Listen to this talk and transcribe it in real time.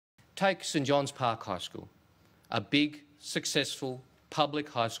Take St John's Park High School, a big, successful public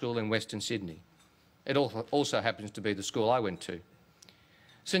high school in Western Sydney. It also happens to be the school I went to.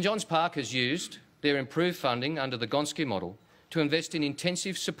 St John's Park has used their improved funding under the Gonski model to invest in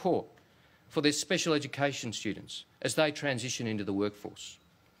intensive support for their special education students as they transition into the workforce.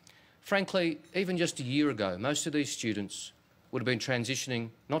 Frankly, even just a year ago, most of these students would have been transitioning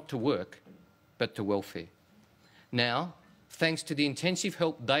not to work, but to welfare. Now, thanks to the intensive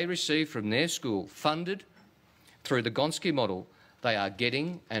help they receive from their school, funded through the Gonski model, they are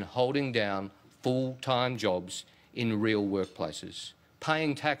getting and holding down full-time jobs in real workplaces,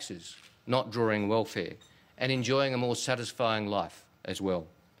 paying taxes, not drawing welfare, and enjoying a more satisfying life as well.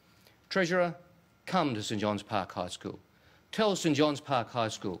 Treasurer, come to St John's Park High School. Tell St John's Park High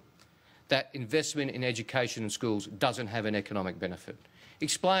School that investment in education and schools doesn't have an economic benefit.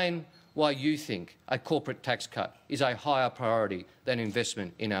 Explain why you think a corporate tax cut is a higher priority than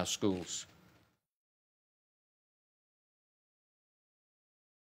investment in our schools.